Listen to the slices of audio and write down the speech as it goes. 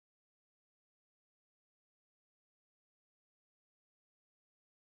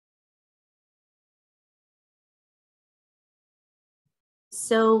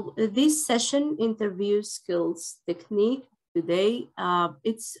So this session, interview skills technique, today,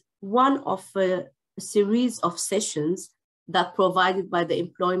 it's one of a series of sessions that provided by the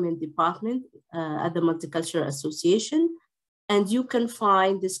employment department at the Multicultural Association. And you can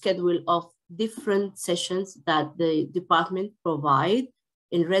find the schedule of different sessions that the department provide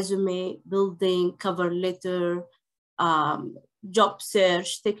in resume building, cover letter, job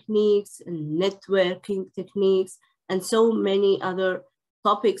search techniques, and networking techniques, and so many other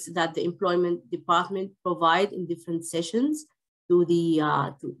topics that the employment department provide in different sessions to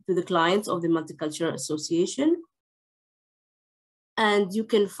the clients of the Multicultural Association. And you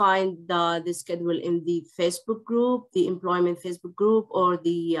can find the schedule in the Facebook group, the employment Facebook group, or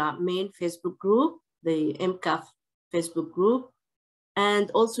the main Facebook group, the MCAF Facebook group. And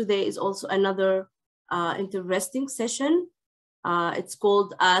also there is also another interesting session. It's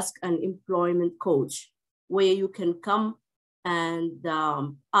called Ask an Employment Coach, where you can come and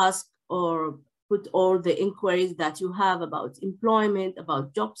ask or put all the inquiries that you have about employment,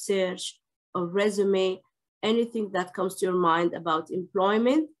 about job search, or resume, anything that comes to your mind about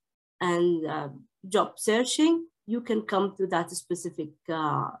employment and job searching. You can come to that specific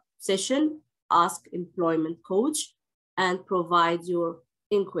session, Ask Employment Coach, and provide your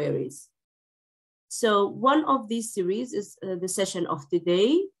inquiries. So one of these series is the session of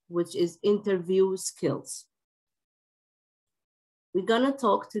today, which is interview skills. We're gonna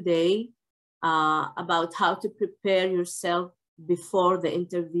talk today about how to prepare yourself before the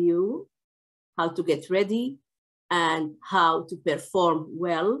interview, how to get ready, and how to perform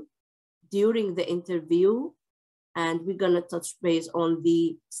well during the interview. And we're gonna touch base on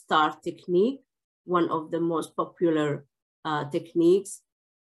the STAR technique, one of the most popular techniques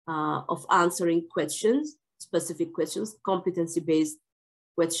of answering questions, specific questions, competency-based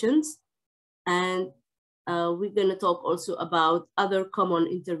questions. And we're gonna talk also about other common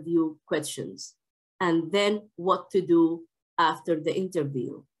interview questions, and then what to do after the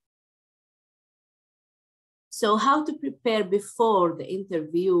interview. So how to prepare before the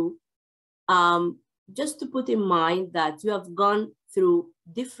interview, just to put in mind that you have gone through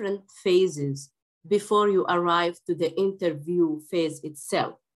different phases before you arrive to the interview phase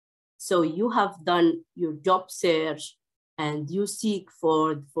itself. So you have done your job search and you seek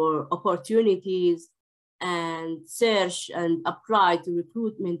for opportunities and search and apply to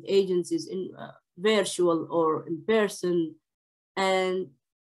recruitment agencies in virtual or in person. And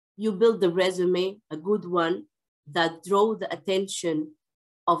you build the resume, a good one, that draw the attention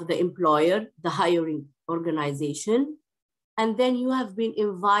of the employer, the hiring organization, and then you have been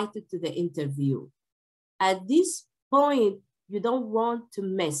invited to the interview. At this point, you don't want to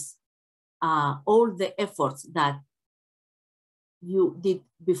miss all the efforts that you did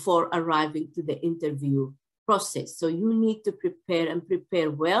before arriving to the interview process. So you need to prepare and prepare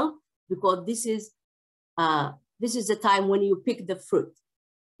well, because this is the time when you pick the fruit.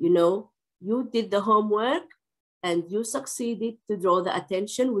 You know, you did the homework and you succeeded to draw the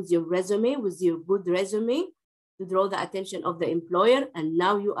attention with your resume, with your good resume, to draw the attention of the employer, and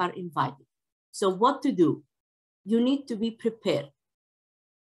now you are invited. So what to do? You need to be prepared.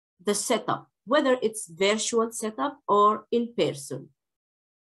 The setup, whether it's virtual setup or in person.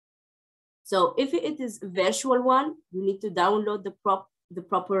 So if it is a virtual one, you need to download the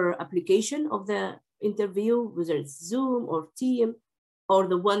proper application of the interview, whether it's Zoom or Team, or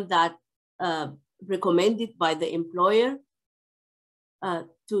the one that recommended by the employer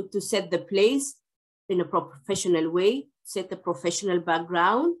to set the place in a professional way, set the professional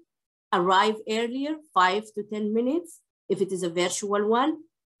background, arrive earlier, 5 to 10 minutes, if it is a virtual one,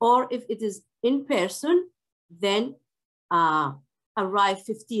 or if it is in person, then arrive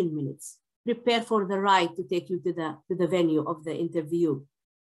 15 minutes. Prepare for the ride to take you to the venue of the interview.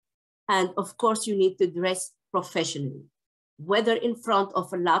 And of course, you need to dress professionally, whether in front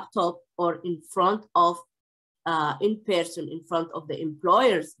of a laptop or in front of, in person, in front of the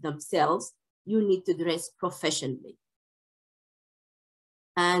employers themselves, you need to dress professionally.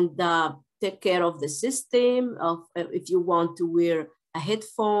 And take care of the system, of if you want to wear a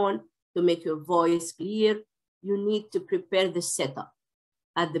headphone to make your voice clear, you need to prepare the setup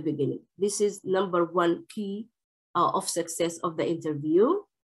at the beginning. This is number one key of success of the interview.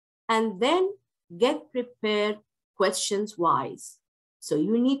 And then get prepared questions-wise. So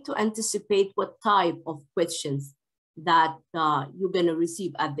you need to anticipate what type of questions that you're gonna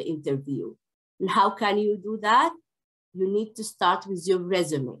receive at the interview. And how can you do that? You need to start with your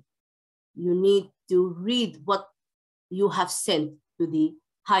resume. You need to read what you have sent to the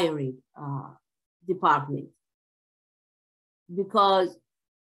hiring department. Because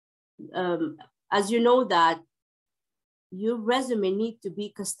as you know that your resume needs to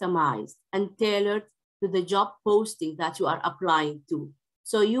be customized and tailored to the job posting that you are applying to.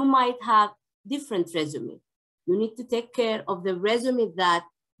 So you might have different resume. You need to take care of the resume that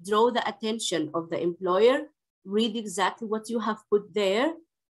draw the attention of the employer, read exactly what you have put there,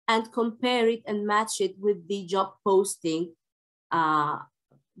 and compare it and match it with the job posting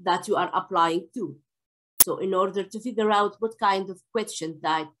that you are applying to. So in order to figure out what kind of question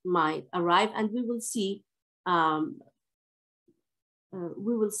that might arrive, and we will see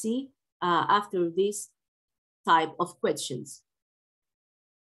after this type of questions.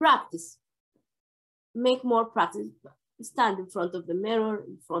 Practice. Make more practice. Stand in front of the mirror,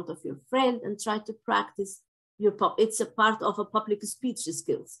 in front of your friend, and try to practice your it's a part of a public speech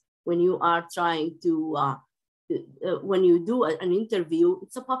skills. When you are trying to, when you do an interview,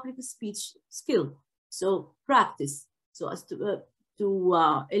 it's a public speech skill. So practice so as to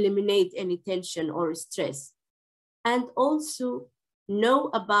eliminate any tension or stress. And also know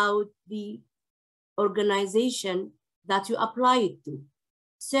about the organization that you apply to.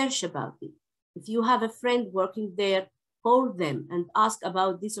 Search about it. If you have a friend working there, call them and ask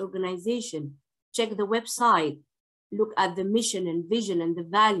about this organization. Check the website, look at the mission and vision and the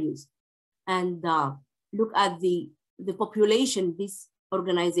values, and look at the population this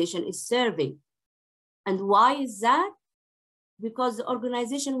organization is serving. And why is that? Because the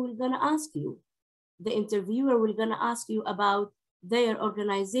organization will gonna ask you, the interviewer will gonna ask you about their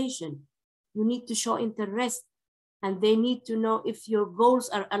organization. You need to show interest, and they need to know if your goals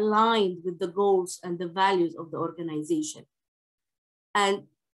are aligned with the goals and the values of the organization. And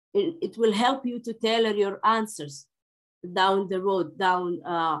it will help you to tailor your answers down the road,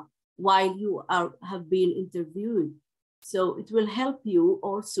 while you have been interviewed. So it will help you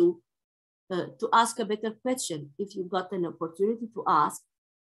also to ask a better question. If you got an opportunity to ask,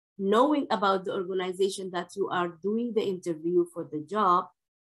 knowing about the organization that you are doing the interview for the job,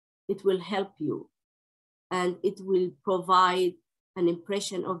 it will help you. And it will provide an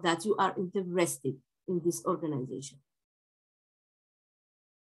impression of that you are interested in this organization.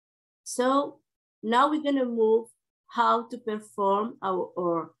 So now we're gonna move how to perform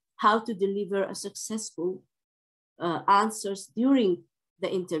or how to deliver a successful answers during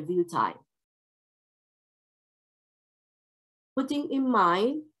the interview time. Putting in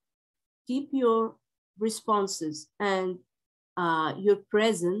mind, keep your responses and your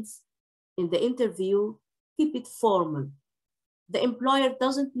presence in the interview, keep it formal. The employer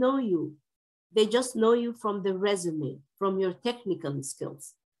doesn't know you. They just know you from the resume, from your technical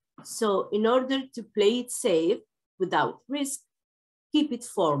skills. So in order to play it safe without risk, keep it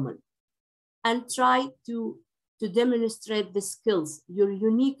formal and try to demonstrate the skills, your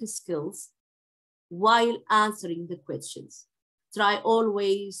unique skills, while answering the questions. Try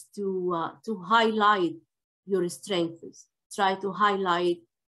always to highlight your strengths. Try to highlight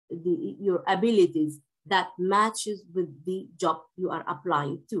your abilities that matches with the job you are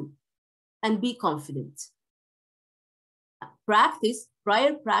applying to, and be confident.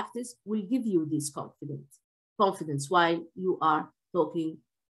 Prior practice will give you this confidence while you are talking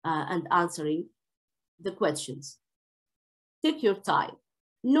and answering the questions. Take your time.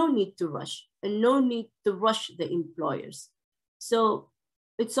 No need to rush, and no need to rush the employers. So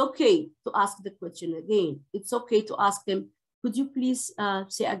it's okay to ask the question again. It's okay to ask them, could you please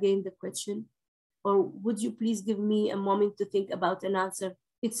say again the question? Or would you please give me a moment to think about an answer?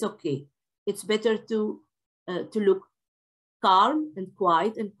 It's okay. It's better to look calm and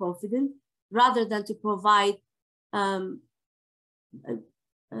quiet and confident rather than to provide an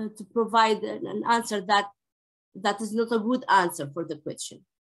answer that is not a good answer for the question.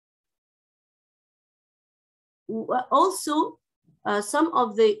 Also, some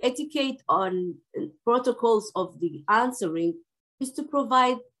of the etiquette on protocols of the answering is to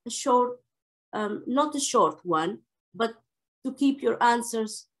provide a short, not a short one, but to keep your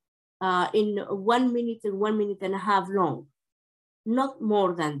answers in 1 minute and 1 minute and a half long, not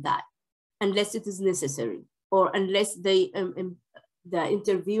more than that, unless it is necessary, or unless the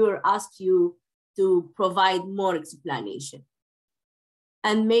interviewer asks you to provide more explanation.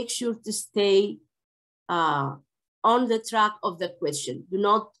 And make sure to stay on the track of the question. Do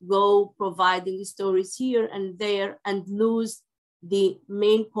not go providing stories here and there and lose the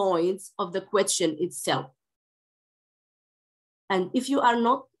main points of the question itself. And if you are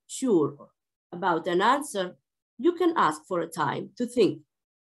not sure about an answer, you can ask for a time to think.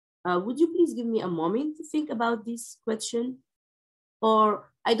 Would you please give me a moment to think about this question?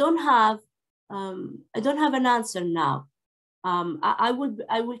 Or I don't have an answer now. I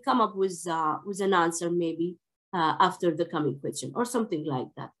will come up with an answer maybe after the coming question or something like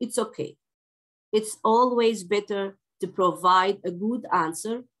that. It's okay. It's always better to provide a good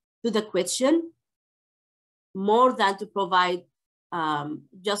answer to the question more than to provide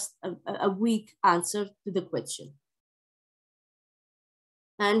just a weak answer to the question.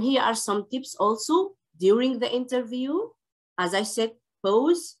 And here are some tips also during the interview. As I said,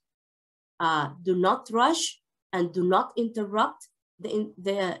 pause, do not rush, and do not interrupt the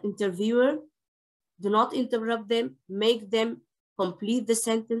interviewer. Do not interrupt them, make them complete the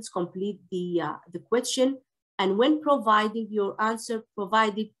sentence, complete the question. And when providing your answer,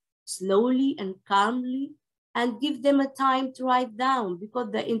 provide it slowly and calmly, and give them a time to write down,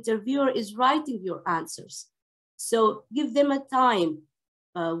 because the interviewer is writing your answers. So give them a time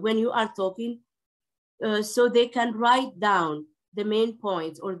when you are talking so they can write down the main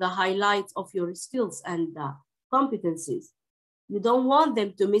points or the highlights of your skills and competencies. You don't want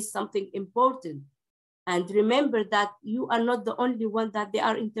them to miss something important. And remember that you are not the only one that they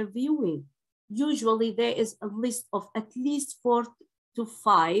are interviewing. Usually there is a list of at least 4 to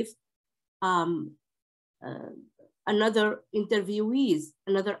 5 another interviewees,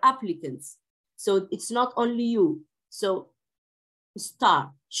 another applicants. So it's not only you. So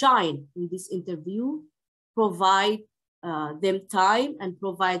shine in this interview, provide them time, and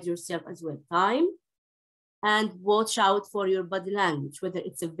provide yourself as well time, and watch out for your body language, whether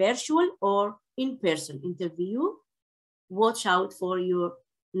it's a virtual or in-person interview. Watch out for your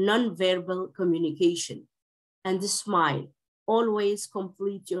non-verbal communication and the smile. Always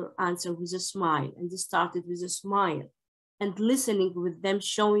complete your answer with a smile, and start it with a smile, and listening with them,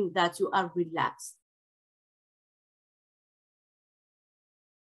 showing that you are relaxed.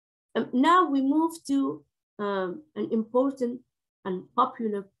 Now we move to an important and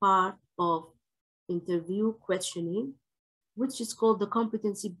popular part of interview questioning, which is called the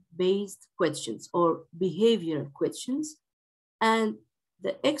competency-based questions or behavioral questions. And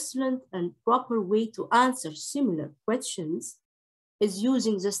the excellent and proper way to answer similar questions is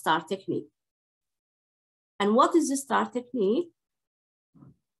using the STAR technique. And what is the STAR technique?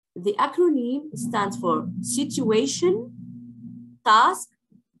 The acronym stands for situation, task,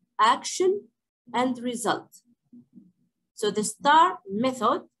 action, and result. So the STAR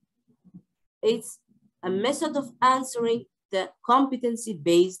method is a method of answering the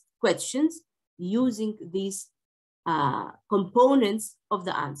competency-based questions using these components of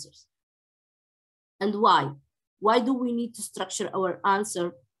the answers. And why? Why do we need to structure our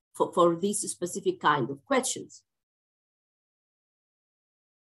answer for these specific kind of questions?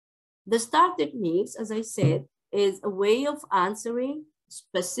 The STAR techniques, as I said, is a way of answering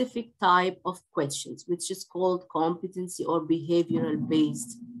specific type of questions, which is called competency or behavioral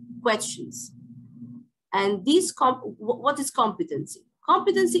based questions. And these, what is competency?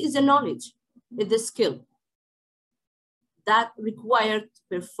 Competency is a knowledge, it's a skill that required to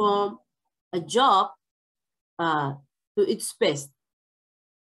perform a job to its best,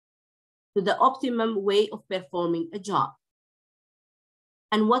 to the optimum way of performing a job.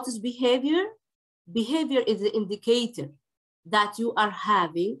 And what is behavior? Behavior is the indicator that you are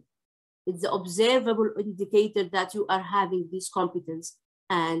having, it's the observable indicator that you are having this competence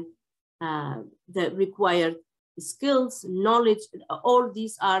and the required skills, knowledge. All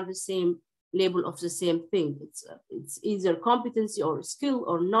these are the same label of the same thing. It's either competency or skill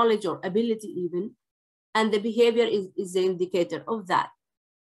or knowledge or ability even, and the behavior is the indicator of that.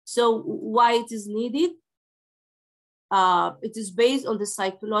 So why it is needed? It is based on the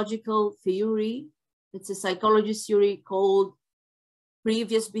psychological theory. It's a psychology theory called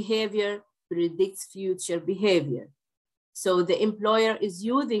previous behavior predicts future behavior. So the employer is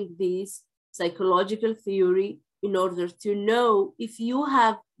using this psychological theory in order to know if you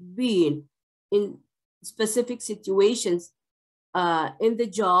have been in specific situations in the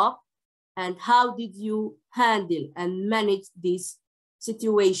job and how did you handle and manage this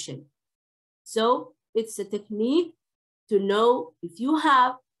situation. So it's a technique to know if you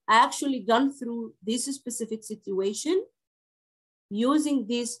have actually gone through this specific situation. Using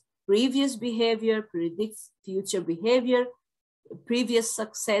this previous behavior predicts future behavior, previous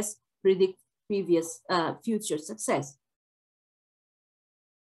success predicts previous future success.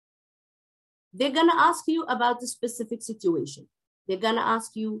 They're gonna ask you about the specific situation. They're gonna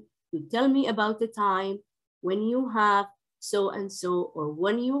ask you to tell me about the time when you have so and so, or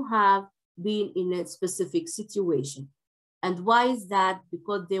when you have been in a specific situation. And why is that?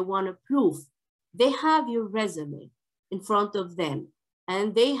 Because they want to prove. They have your resume in front of them,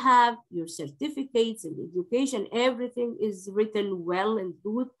 and they have your certificates and education. Everything is written well and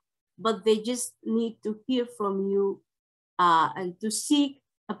good, but they just need to hear from you and to seek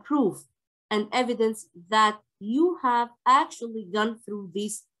a proof and evidence that you have actually gone through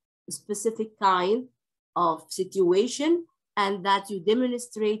this specific kind of situation and that you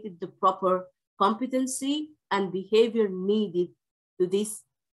demonstrated the proper competency and behavior needed to this,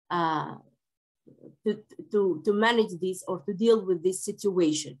 to manage this or to deal with this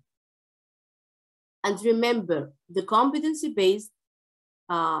situation. And remember, the competency-based,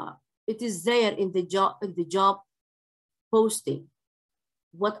 it is there in the job posting.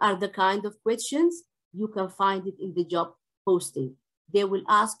 What are the kind of questions? You can find it in the job posting. They will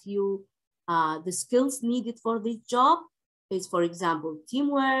ask you the skills needed for this job. Is, for example,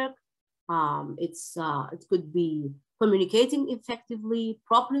 teamwork. It could be communicating effectively,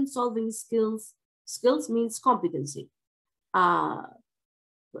 problem-solving skills. Skills means competency.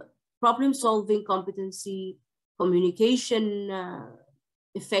 Problem-solving competency, communication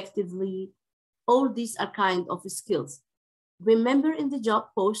effectively. All these are kind of skills. Remember in the job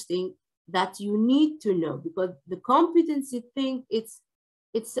posting that you need to know, because the competency thing, it's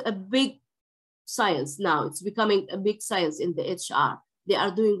a big science now. It's becoming a big science in the HR. They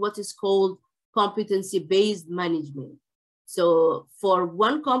are doing what is called competency-based management. So for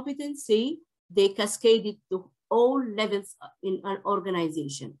one competency, they cascade it to all levels in an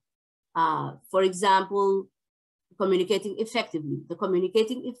organization. For example, communicating effectively. The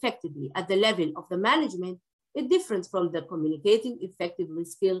communicating effectively at the level of the management is different from the communicating effectively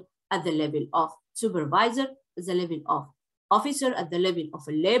skill at the level of supervisor, at the level of officer, at the level of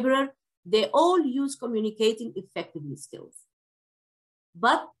a laborer. They all use communicating effectively skills,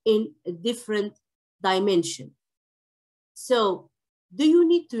 but in a different dimension. So, do you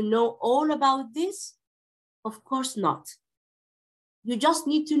need to know all about this? Of course not. You just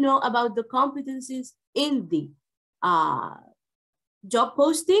need to know about the competencies in the job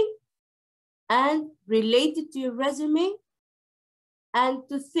posting and relate it to your resume, and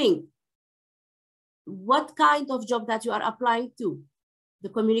to think what kind of job that you are applying to. The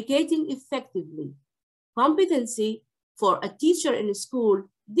communicating effectively competency for a teacher in a school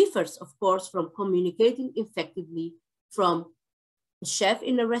differs, of course, from communicating effectively from a chef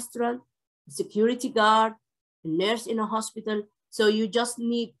in a restaurant, a security guard, a nurse in a hospital. So you just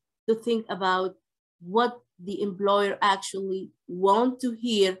need to think about what the employer actually wants to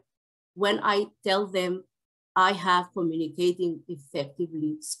hear when I tell them I have communicating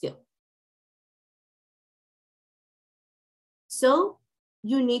effectively skill. So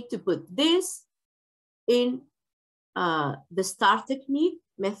you need to put this in the STAR technique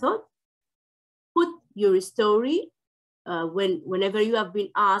method. Put your story. Whenever you have been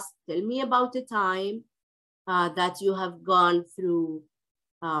asked, tell me about a time that you have gone through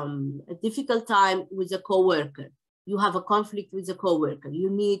a difficult time with a coworker. You have a conflict with a coworker. You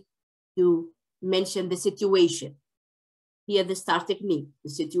need to mention the situation. Here, the STAR technique,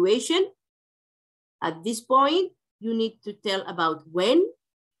 the situation. At this point, you need to tell about when,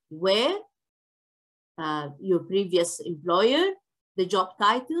 where, your previous employer, the job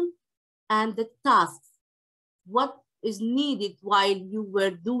title, and the tasks. What is needed while you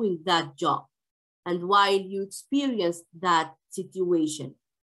were doing that job and while you experienced that situation.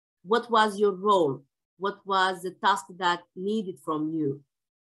 What was your role? What was the task that needed from you?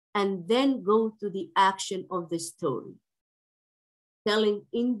 And then go to the action of the story, telling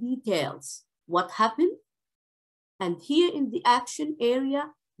in details what happened. And here in the action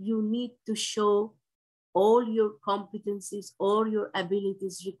area, you need to show all your competencies or your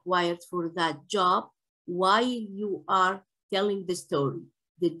abilities required for that job while you are telling the story,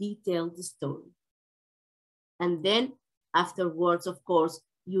 the detailed story. And then afterwards, of course,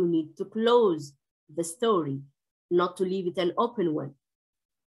 you need to close the story, not to leave it an open one.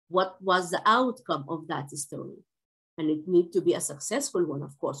 What was the outcome of that story? And it needs to be a successful one,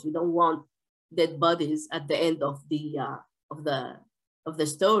 of course. We don't want dead bodies at the end of the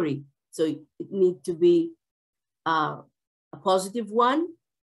story. So it needs to be a positive one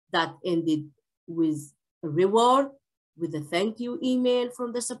that ended with a reward, with a thank you email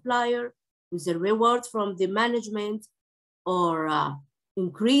from the supplier, with a reward from the management, or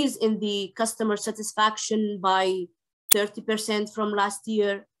increase in the customer satisfaction by 30% from last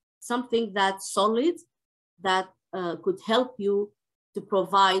year, something that's solid, that could help you to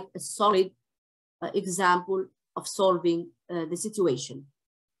provide a solid example of solving the situation.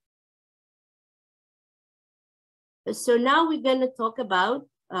 So now we're going to talk about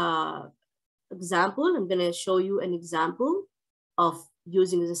example. I'm going to show you an example of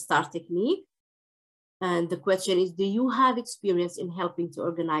using the STAR technique. And the question is, do you have experience in helping to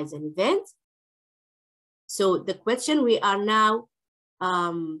organize an event? So the question, we are now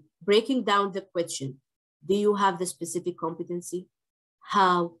breaking down the question. Do you have the specific competency?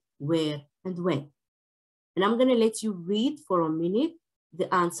 How, where, and when? And I'm going to let you read for a minute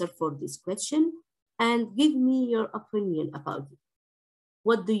the answer for this question. and give me your opinion about it.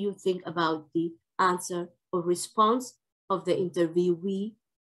 What do you think about the answer or response of the interviewee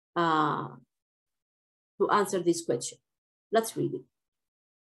to answer this question? Let's read it.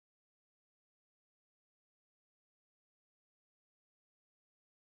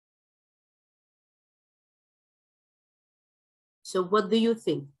 So what do you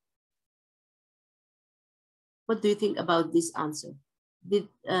think? What do you think about this answer? Did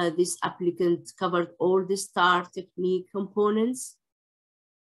this applicant cover all the STAR technique components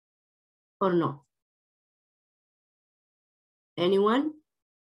or not? Anyone?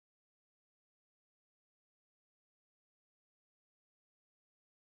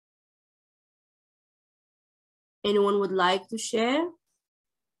 Anyone would like to share?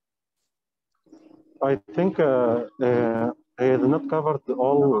 I think he has not covered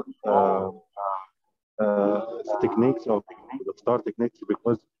all techniques of the STAR techniques,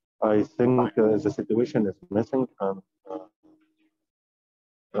 because I think the situation is missing.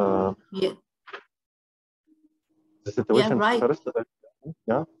 Yeah. The situation right. first,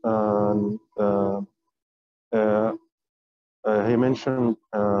 yeah. He mentioned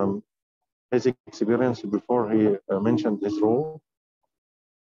his experience before he mentioned his role.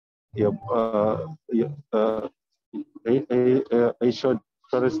 Yep. He should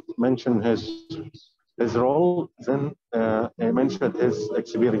first mention his role, then he mentioned his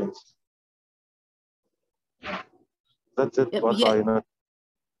experience. That's it. What Yeah. I know.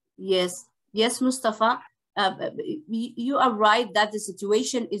 Yes, yes, Mustafa. You are right that the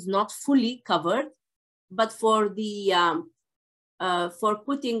situation is not fully covered, but for the for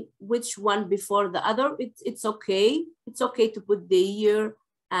putting which one before the other, it's okay. It's okay to put the year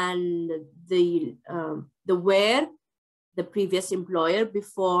and the where, the previous employer,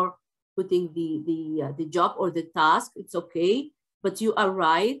 before putting the job or the task. It's okay, but you are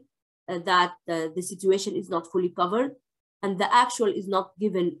right that the situation is not fully covered, and the actual is not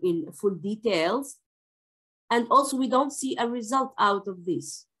given in full details. And also we don't see a result out of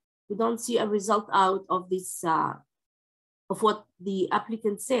this. We don't see a result out of this, of what the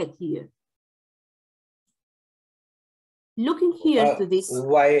applicant said here. Looking here to this.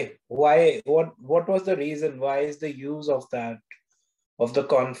 What was the reason? Why is the use of that, of the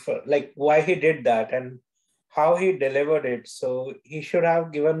like why he did that and how he delivered it? So he should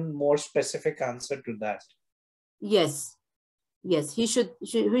have given more specific answer to that. Yes. Yes, he should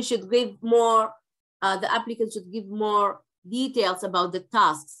give more, the applicant should give more details about the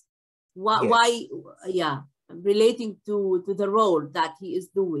tasks. Why, yeah, relating to the role that he is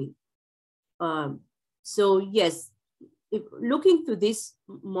doing. So yes, if looking to this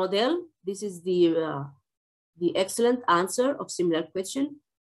model, this is the excellent answer of similar question.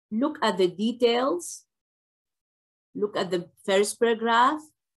 Look at the details. Look at the first paragraph.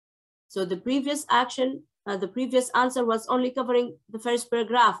 So the previous action, the previous answer was only covering the first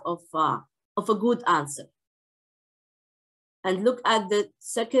paragraph of a good answer. And look at the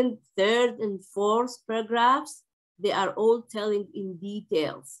second, third, and fourth paragraphs. They are all telling in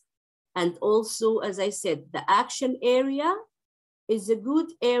details. And also, as I said, the action area is a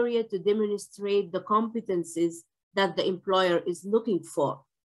good area to demonstrate the competencies that the employer is looking for.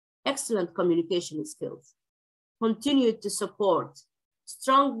 Excellent communication skills. Continue to support.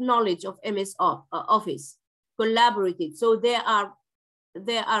 Strong knowledge of MS Office. Collaborative. So there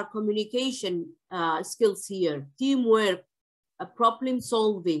are communication skills here. Teamwork, problem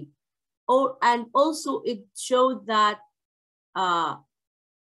solving. And also it showed that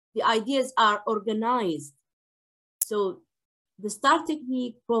the ideas are organized. So the STAR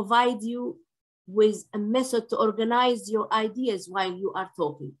technique provides you with a method to organize your ideas while you are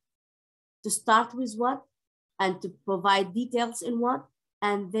talking. To start with what, and to provide details in what,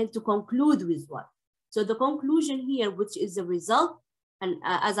 and then to conclude with what. So the conclusion here, which is the result, and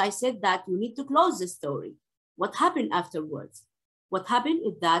as I said, that you need to close the story. What happened afterwards? What happened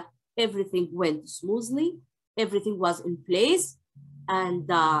is that everything went smoothly, everything was in place, and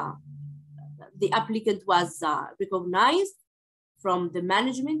the applicant was recognized from the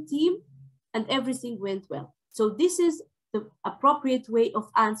management team, and everything went well. So this is the appropriate way of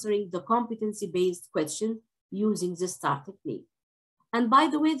answering the competency-based question using the STAR technique. And by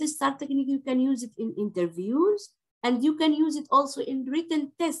the way, the STAR technique, you can use it in interviews, and you can use it also in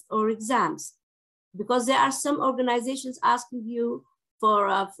written tests or exams, because there are some organizations asking you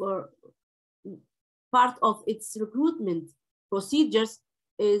for part of its recruitment procedures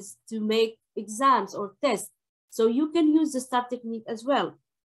is to make exams or tests. So you can use the STAR technique as well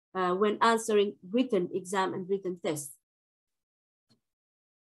when answering written exam and written tests.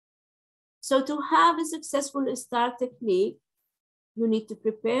 So to have a successful STAR technique, you need to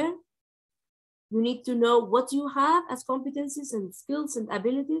prepare You need to know what you have as competencies and skills and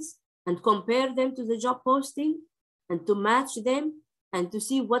abilities and compare them to the job posting and to match them and to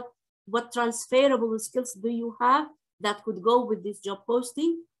see what transferable skills do you have that could go with this job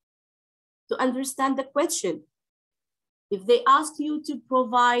posting, to understand the question. If they ask you to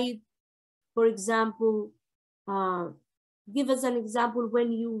provide, for example, give us an example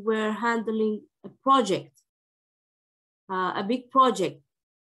when you were handling a project, a big project,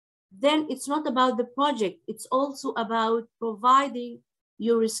 then it's not about the project. It's also about providing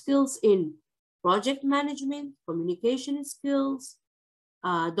your skills in project management, communication skills,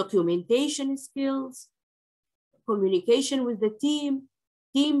 documentation skills, communication with the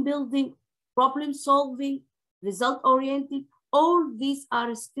team building, problem solving, result oriented. All these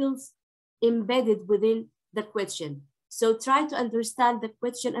are skills embedded within the question. So try to understand the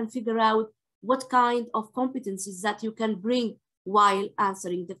question and figure out what kind of competencies that you can bring while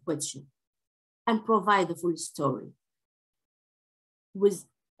answering the question, and provide a full story with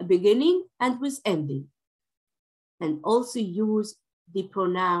a beginning and with ending. And also use the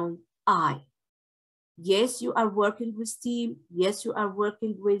pronoun I. Yes, you are working with team. Yes, you are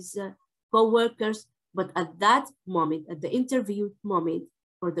working with co-workers, but at that moment, at the interview moment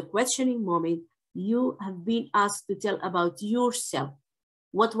or the questioning moment, you have been asked to tell about yourself.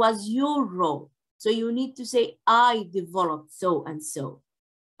 What was your role? So you need to say, I developed so and so.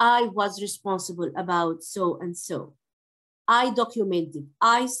 I was responsible about so and so. I documented,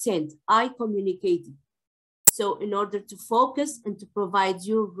 I sent, I communicated. So in order to focus and to provide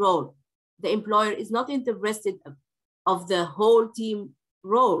your role, the employer is not interested of the whole team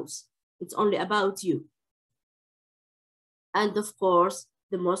roles. It's only about you. And of course,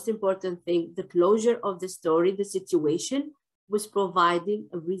 the most important thing, the closure of the story, the situation, was providing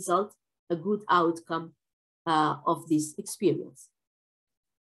a result, a good outcome of this experience.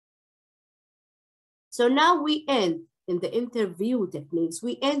 So now we end in the interview techniques.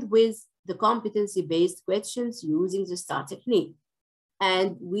 We end with the competency-based questions using the STAR technique.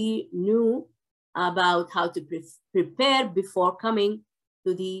 And we knew about how to prepare before coming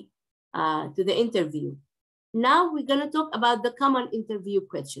to the interview. Now we're going to talk about the common interview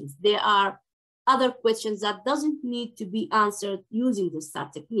questions. There are other questions that doesn't need to be answered using the STAR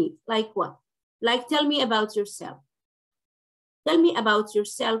technique. Like what? Like, tell me about yourself. Tell me about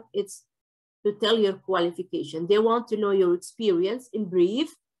yourself. It's to tell your qualification. They want to know your experience in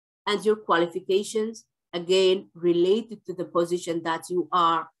brief and your qualifications, again, related to the position that you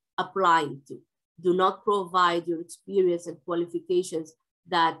are applying to. Do not provide your experience and qualifications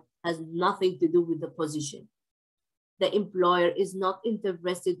that has nothing to do with the position. The employer is not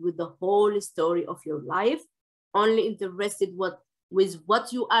interested with the whole story of your life, only interested with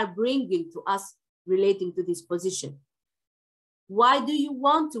what you are bringing to us relating to this position. Why do you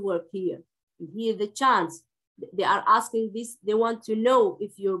want to work here? And here the chance. They are asking this, they want to know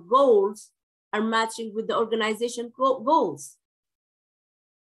if your goals are matching with the organization goals.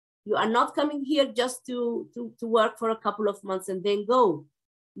 You are not coming here just to work for a couple of months and then go.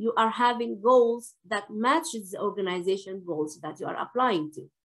 You are having goals that matches the organization goals that you are applying to.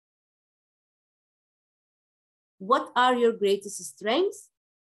 What are your greatest strengths?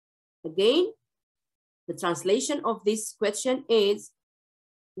 Again, the translation of this question is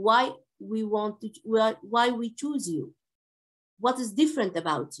why we choose you. What is different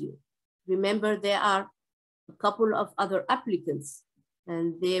about you? Remember, there are a couple of other applicants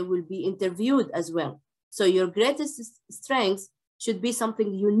and they will be interviewed as well. So your greatest strengths should be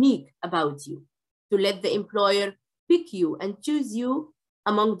something unique about you to let the employer pick you and choose you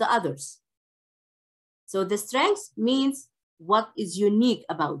among the others. So the strengths means what is unique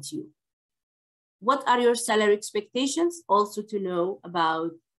about you. What are your salary expectations? Also to know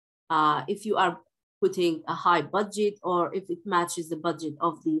about if you are putting a high budget or if it matches the budget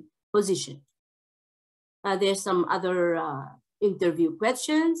of the position. There's some other interview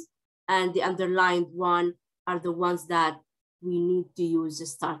questions, and the underlined one are the ones that we need to use the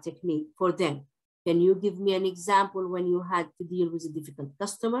STAR technique for them. Can you give me an example when you had to deal with a difficult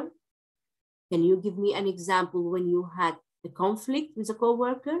customer? Can you give me an example when you had a conflict with a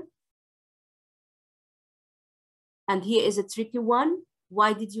coworker? And here is a tricky one.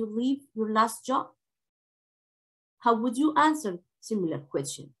 Why did you leave your last job? How would you answer similar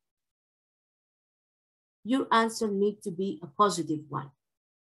question? Your answer needs to be a positive one.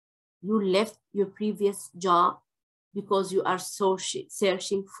 You left your previous job because you are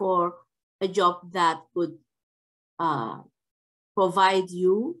searching for a job that could provide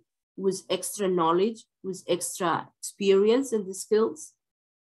you with extra knowledge, with extra experience and the skills.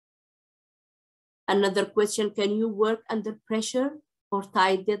 Another question, can you work under pressure or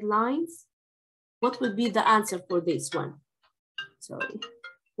tight deadlines? What would be the answer for this one? Sorry.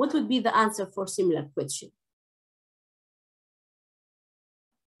 What would be the answer for similar question?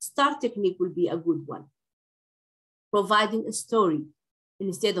 STAR technique will be a good one. Providing a story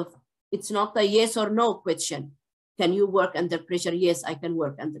instead of, it's not a yes or no question. Can you work under pressure? Yes, I can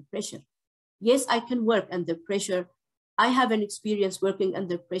work under pressure. Yes, I can work under pressure. I have an experience working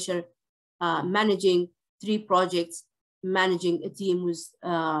under pressure, managing 3 projects, managing a team with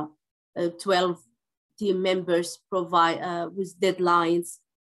 12 team members with deadlines.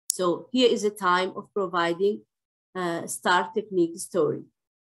 So here is a time of providing STAR technique story.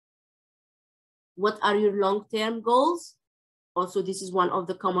 What are your long-term goals? Also, this is one of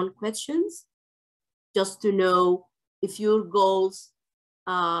the common questions, just to know if your goals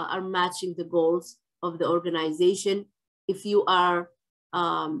are matching the goals of the organization. If you are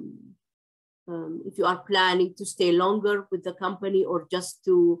planning to stay longer with the company or just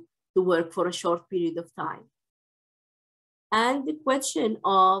to work for a short period of time. And the question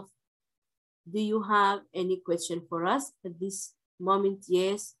of, do you have any question for us at this moment?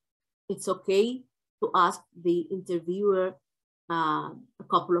 Yes, it's okay to ask the interviewer a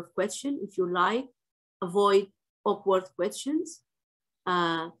couple of questions if you like. Avoid awkward questions.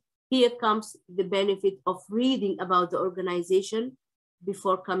 Here comes the benefit of reading about the organization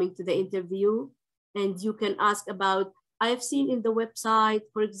before coming to the interview. And you can ask about, I've seen in the website,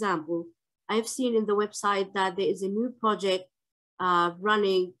 for example, I've seen in the website that there is a new project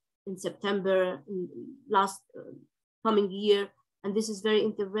running in September last coming year. And this is very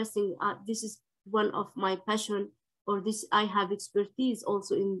interesting. This is one of my passion, or this, I have expertise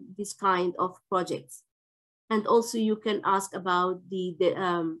also in this kind of projects. And also you can ask about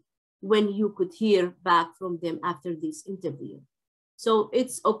when you could hear back from them after this interview. So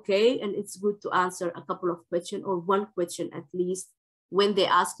it's okay, and it's good to answer a couple of questions or one question at least when they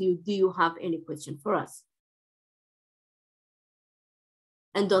ask you, do you have any question for us?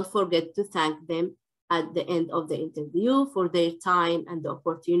 And don't forget to thank them at the end of the interview for their time and the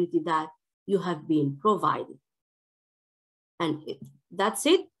opportunity that you have been provided. And that's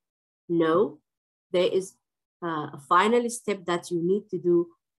it? No, there is a final step that you need to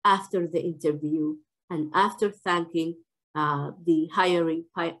do after the interview and after thanking the hiring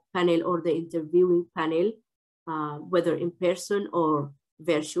panel or the interviewing panel, whether in person or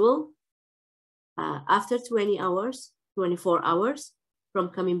virtual. After 24 hours from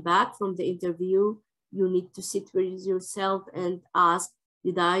coming back from the interview, you need to sit with yourself and ask,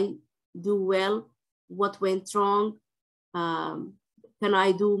 did I do well? What went wrong? Can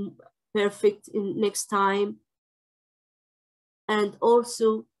I do perfect in next time? And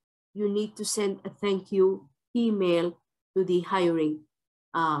also you need to send a thank you email to the hiring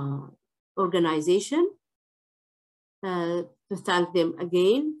organization to thank them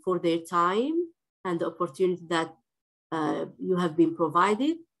again for their time and the opportunity that you have been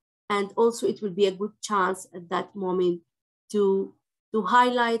provided. And also it will be a good chance at that moment to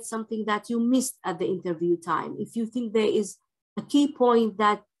highlight something that you missed at the interview time. If you think there is a key point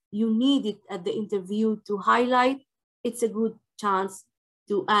that you needed at the interview to highlight, it's a good chance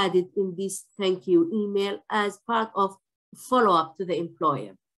to add it in this thank you email as part of follow-up to the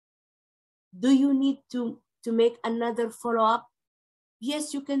employer. Do you need to make another follow-up?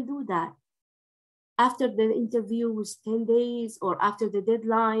 Yes, you can do that. After the interview was 10 days or after the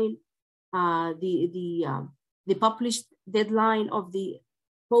deadline, the published deadline of the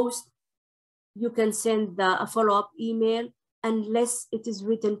post, you can send a follow-up email unless it is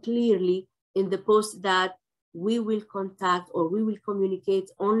written clearly in the post that we will contact or we will communicate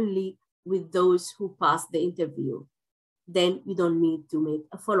only with those who pass the interview. Then you don't need to make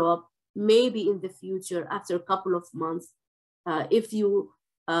a follow-up. Maybe in the future, after a couple of months, if you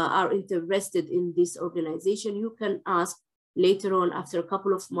are interested in this organization, you can ask later on after a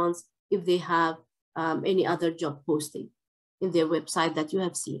couple of months if they have any other job posting in their website that you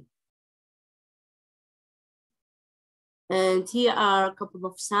have seen. And here are a couple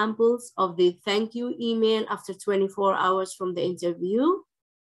of samples of the thank you email after 24 hours from the interview.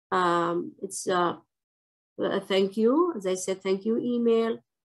 It's a thank you, as I said, thank you email.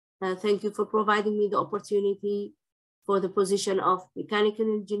 Thank you for providing me the opportunity for the position of mechanical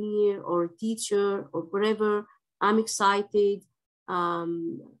engineer or teacher or whatever. I'm excited. I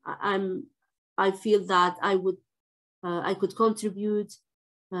feel that I could contribute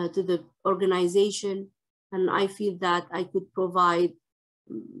to the organization, and I feel that I could provide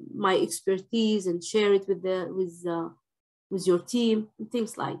my expertise and share it with your team and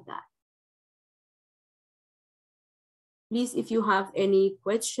things like that. Please, if you have any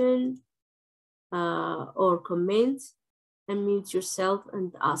question or comment, unmute yourself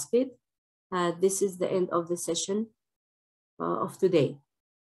and ask it. this is the end of the session of today.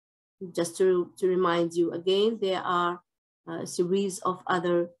 Just to remind you again, there are a series of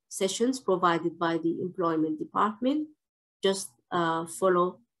other sessions provided by the Employment Department. Just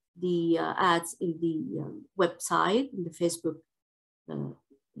follow the ads in the website, in the Facebook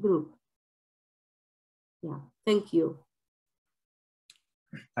group. Yeah, thank you.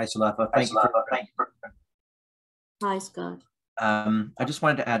 Hi, Sulafa. Thank you. Hi, Scott. I just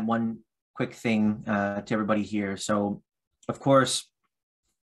wanted to add one quick thing to everybody here. So, of course,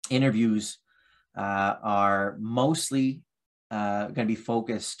 interviews are mostly going to be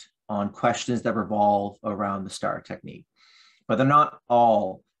focused on questions that revolve around the STAR technique, but they're not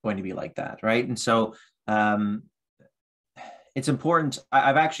all going to be like that, right? And so it's important.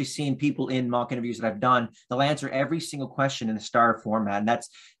 I've actually seen people in mock interviews that I've done, they'll answer every single question in the STAR format. And that's,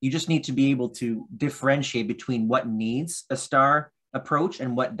 you just need to be able to differentiate between what needs a STAR approach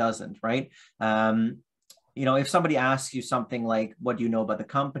and what doesn't, right? You know, if somebody asks you something like, what do you know about the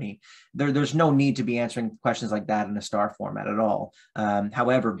company? There's no need to be answering questions like that in a STAR format at all.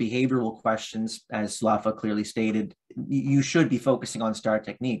 However, behavioral questions, as Sulafa clearly stated, you should be focusing on STAR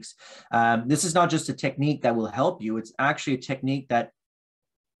techniques. This is not just a technique that will help you. It's actually a technique that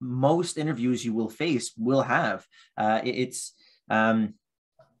most interviews you will face will have. It's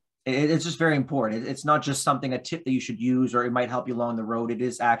just very important. It's not just something, a tip that you should use, or it might help you along the road. It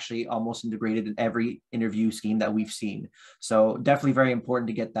is actually almost integrated in every interview scheme that we've seen. So definitely very important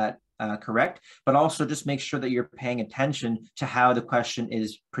to get that correct, but also just make sure that you're paying attention to how the question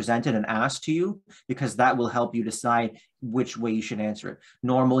is presented and asked to you, because that will help you decide which way you should answer it.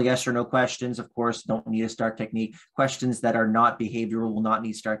 Normal yes or no questions, of course, don't need a STAR technique. Questions that are not behavioral will not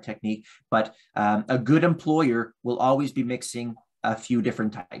need STAR technique, but a good employer will always be mixing a few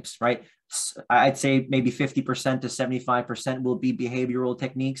different types, right? I'd say maybe 50% to 75% will be behavioral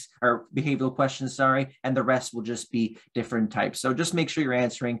techniques or behavioral questions, sorry, and the rest will just be different types. So just make sure you're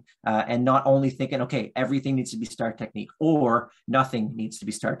answering and not only thinking, okay, everything needs to be STAR technique or nothing needs to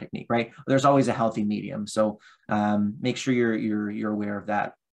be STAR technique, right? There's always a healthy medium. So make sure you're aware of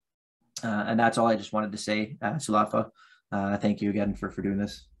that. And that's all I just wanted to say, Sulafa. Thank you again for doing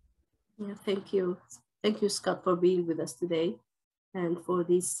this. Yeah, thank you. Thank you, Scott, for being with us today and for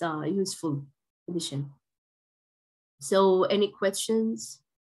this useful edition. So any questions,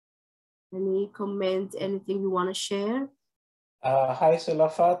 any comments, anything you want to share? Hi,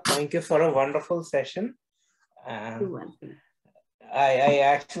 Sulafa. Thank you for a wonderful session. You're welcome. I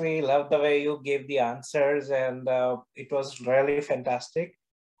actually love the way you gave the answers, and it was really fantastic.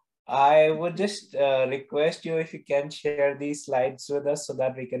 I would just request you if you can share these slides with us so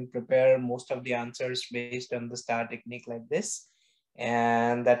that we can prepare most of the answers based on the STAR technique like this.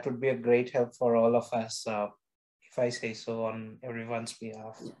 And that would be a great help for all of us, if I say so, on everyone's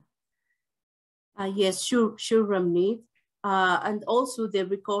behalf. Yes, sure, Ramneet. And also the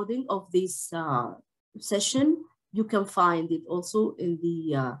recording of this session, you can find it also in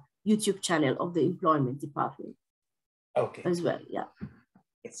the YouTube channel of the Employment Department. Okay. As well, yeah.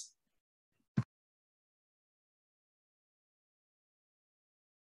 Yes.